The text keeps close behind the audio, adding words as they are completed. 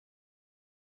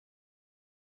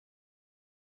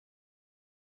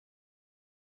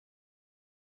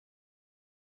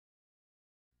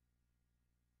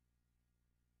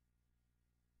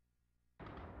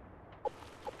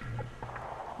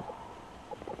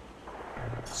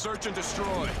Search and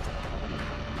destroy.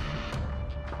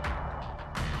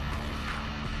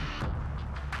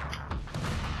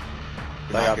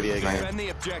 Defend the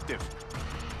objective.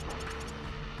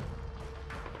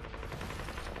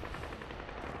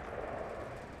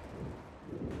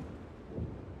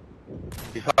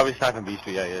 He's probably sniping B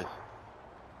Street, yeah he is.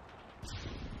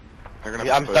 They're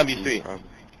gonna I'm stunned B Street.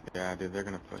 Yeah, dude, they're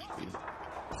gonna push B.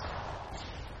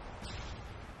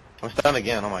 I'm stunned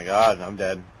again, oh my god, I'm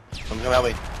dead. Someone's gonna help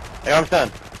me. Hey, I'm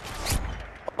stunned.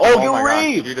 Oh, my you God,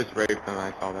 raped! you just raped him,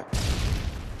 I saw that.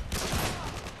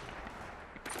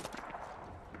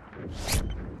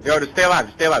 Yo, just stay alive,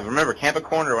 just stay alive. Remember, camp a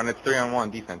corner when it's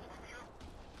 3-on-1 defense.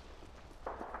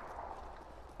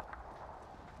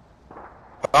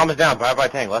 Bomb is down, right by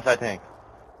tank, left side tank.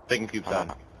 Taking cubes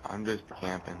down. I'm just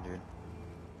camping, dude.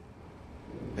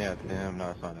 Yeah, it's him, no,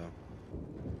 it's not him.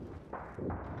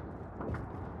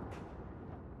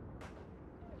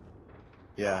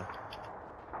 Yeah.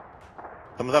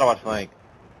 Someone's gotta watch flank.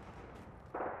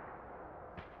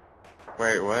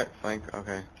 Wait, what? Flank?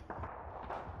 Okay.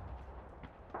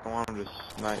 I want him to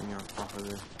snipe me off of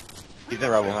this. He's in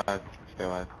rubble. Stay alive. Stay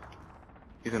alive.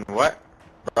 He's in what?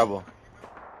 Rubble.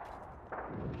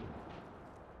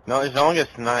 No, if no one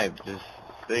gets sniped, just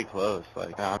stay close.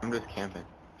 Like, Yeah, I'm just camping.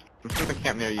 I'm just gonna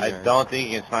camp near you I guys. don't think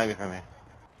you can snipe me from here.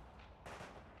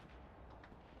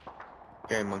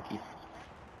 Okay, monkey.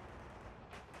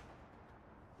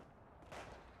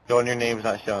 Join your name's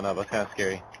not showing up. That's kind of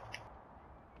scary.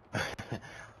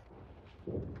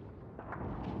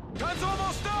 Gun's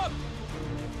almost up.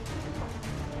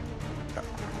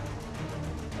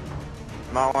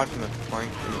 I'm not watching the flank.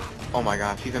 Oh my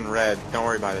gosh, he's in red. Don't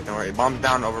worry about it. Don't worry. Bomb's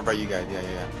down over by you guys.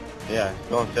 Yeah. Yeah,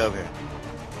 go and stay over here.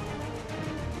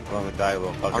 I'm gonna die,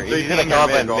 little fucker. I'm He's 3Ping gonna your come up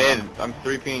mid, in Gold. mid. I'm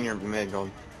 3Ping your mid,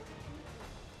 Gold.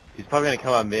 He's probably gonna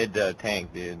come up mid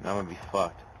tank, dude. I'm gonna be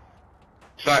fucked.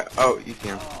 Shot. Oh, you see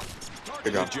him.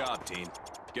 Good job. Good job, team.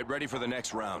 Get ready for the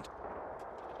next round.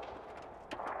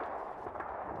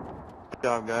 Good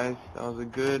job, guys. That was a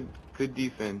good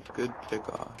defense. Good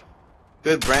pickoff.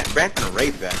 Good. Branson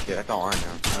raped that kid. That's all I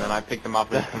know. And then I picked him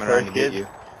up and coming around to get you.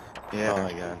 Yeah. Oh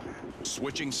my god.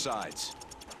 Switching sides.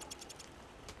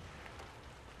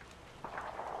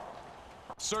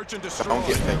 Search and destroy. Don't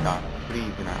get picked off.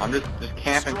 Please, you know. I'm just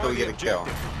camping until we get a kill.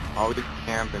 Objective. Always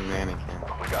camp and mannequin.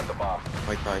 We got the bomb.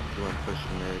 Wait till I do and push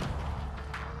the mid.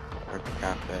 Or the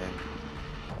cafe.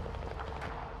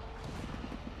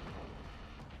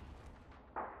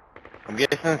 I'm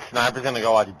guessing sniper's gonna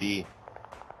go watch D.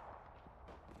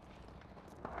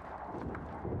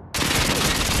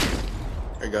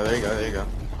 There you go, there you go, there you go.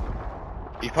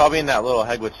 He's probably in that little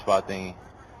Hegwitch spot thingy.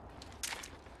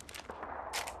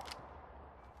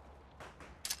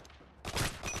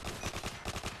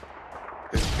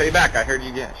 Just stay back, I heard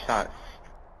you get shot.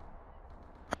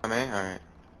 I'm A? Alright.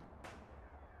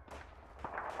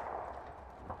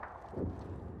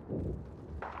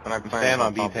 When I Stand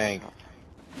on B tank.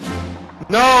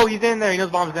 No, he's in there, he knows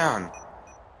bomb's down.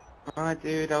 Oh,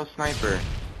 dude, that was sniper.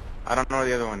 I don't know where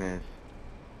the other one is.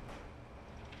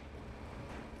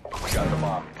 We got the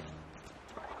bomb.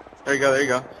 There you go, there you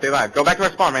go. Stay alive. Go back to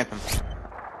our spawn, Ransom.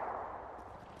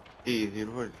 Jeez,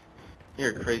 dude, what?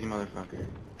 You're a crazy motherfucker.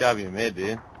 Gotta be mid,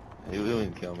 dude. He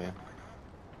wouldn't kill me.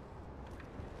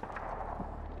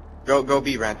 Go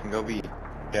B, Ransom, go B.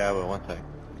 Yeah, but one sec.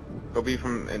 Go B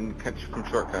from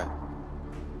shortcut.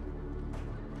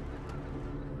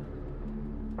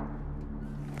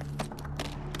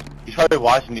 He's probably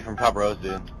watching me from top rows,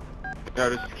 dude.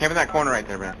 No, just camp in that corner right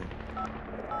there, Ransom.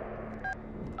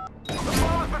 The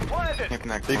bomb has been planted. Camp in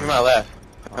that See corner. from my left.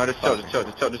 No, just chill.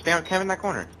 Just stand, camp in that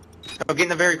corner. No, get in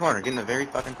the very corner. Get in the very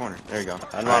fucking corner. There you go.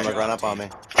 I know I'm gonna run up on me.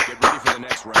 Get ready for the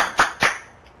next round.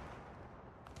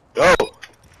 Go!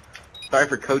 Sorry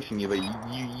for coaching you, but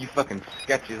you fucking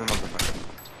sketchy as a motherfucker.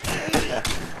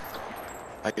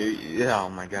 Like, yeah, oh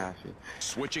my gosh.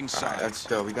 Switching Alright, that's sides.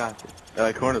 still, we got this. Yeah,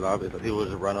 like corner's obvious. People will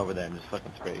just run over there and just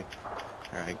fucking spray.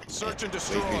 Alright. Search and Wait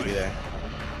for you to be destroy. there.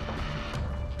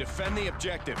 Defend the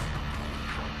objective.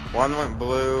 One went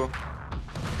blue.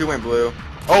 Two went blue.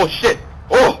 Oh shit!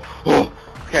 Oh! Oh!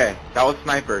 Okay, that was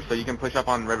sniper, so you can push up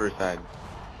on Riverside.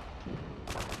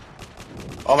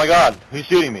 Oh my god! Who's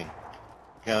shooting me?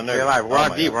 Yeah, I'm Stay nervous. alive. We're Oh on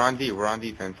my D. God. We're on D. We're on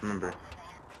defense. Remember.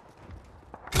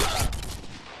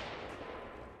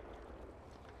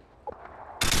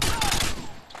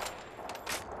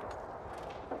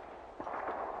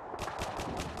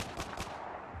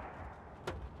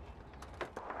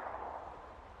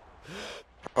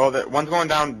 Oh, one's going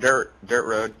down dirt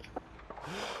road.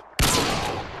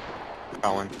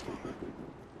 That one.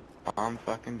 I'm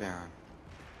fucking down.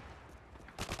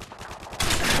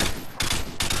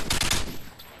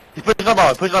 He's pushing up on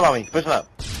me, pushing up on me, pushing up.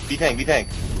 Be tank, be tank.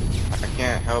 I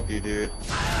can't help you, dude.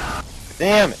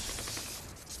 Damn it.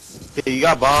 Okay, you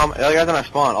got bomb. The other guy's on our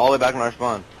spawn, all the way back on our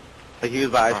spawn. Like he was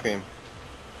by ice cream.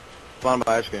 Spawn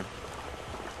by ice cream.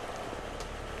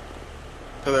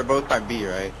 So they're both by B,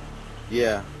 right?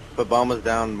 Yeah, but bomb was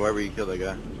down wherever you killed that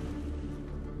guy.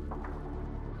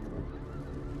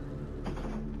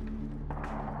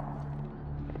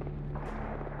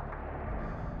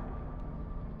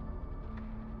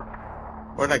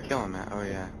 Where did I kill him at? Oh,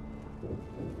 yeah.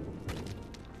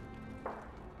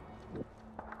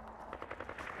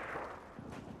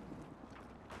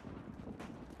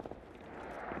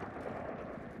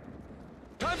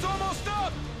 Time's almost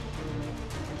up!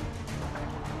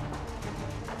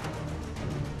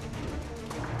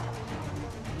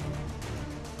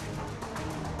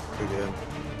 Pretty good.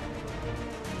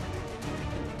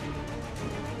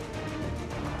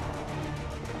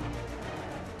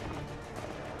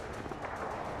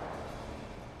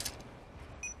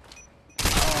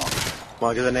 Come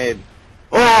on, get a nade.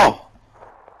 Oh!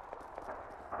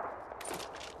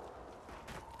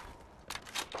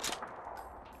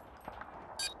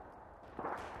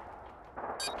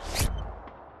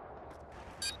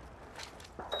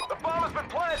 The bomb has been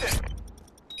planted!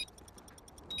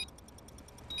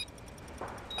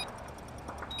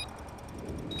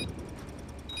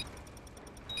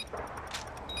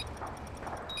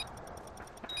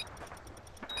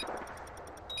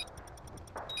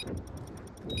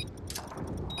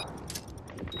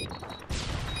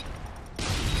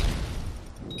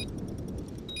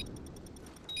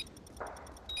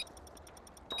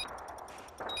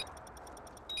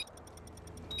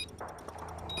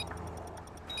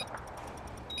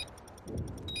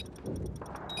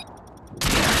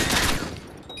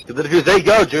 Get the defuse. There you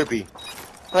go, Jerpy.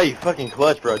 Oh, you fucking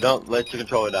clutch, bro. Don't let your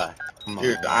controller die. Come on,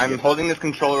 Dude, man. I'm holding this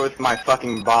controller with my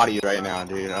fucking body right now,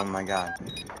 dude. Oh my god.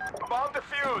 Bomb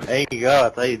defused! There you go.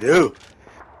 That's how you do.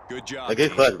 Good job, Like, good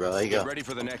team. clutch, bro. There you Get go. ready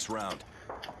for the next round.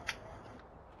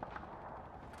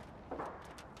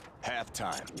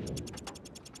 Halftime.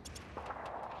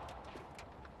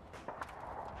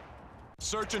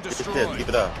 Search and Good destroy. shit. Keep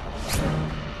it up.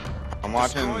 I'm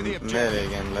watching Destroy the mid objective.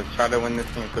 again. Let's try to win this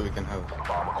game so we can host.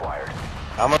 Bomb acquired.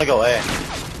 I'm gonna go A.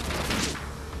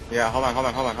 Yeah, hold on. He's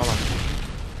pushing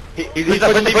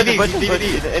DVD.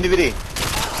 He's in DVD.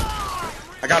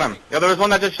 I got him. Yo, there was one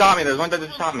that just shot me. I don't know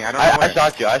I where.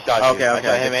 shot you. I shot you. Okay, I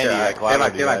shot him good and you. shit. I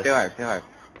collaborated, you guys. Stay alive.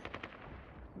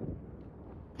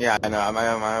 Yeah, I know.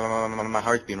 My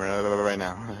heart's beating right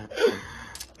now.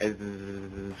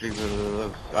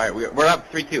 Alright, we're up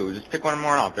 3-2. Just pick one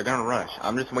more off. They're gonna rush.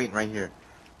 I'm just waiting right here.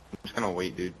 I'm just gonna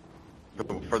wait, dude.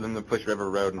 For them to push River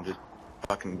Road and just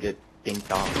fucking get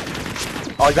dinked off.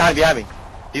 Oh, he's behind me.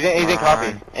 He's in coffee.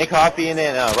 Alright. In coffee and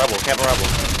then Rebel. Camping Rebel.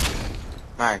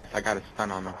 Nice, I got a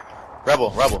stun on them.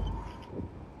 Rebel.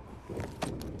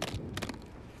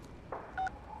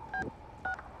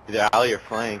 Either alley or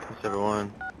flank, whichever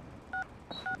one.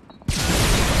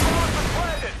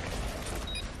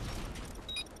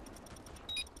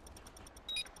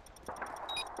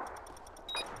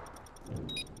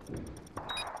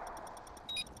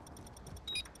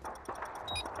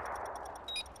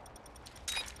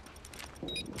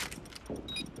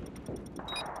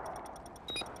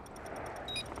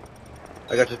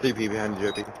 I got your 3P behind you,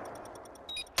 Jerpy.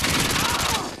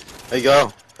 There you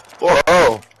go.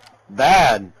 Whoa,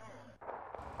 bad.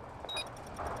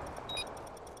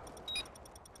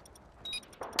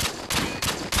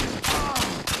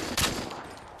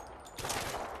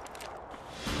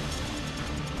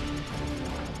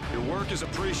 Your work is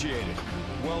appreciated.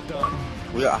 Well done.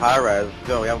 We got high rise. Let's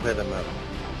go. We haven't played that map.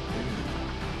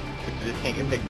 We just can't get picked.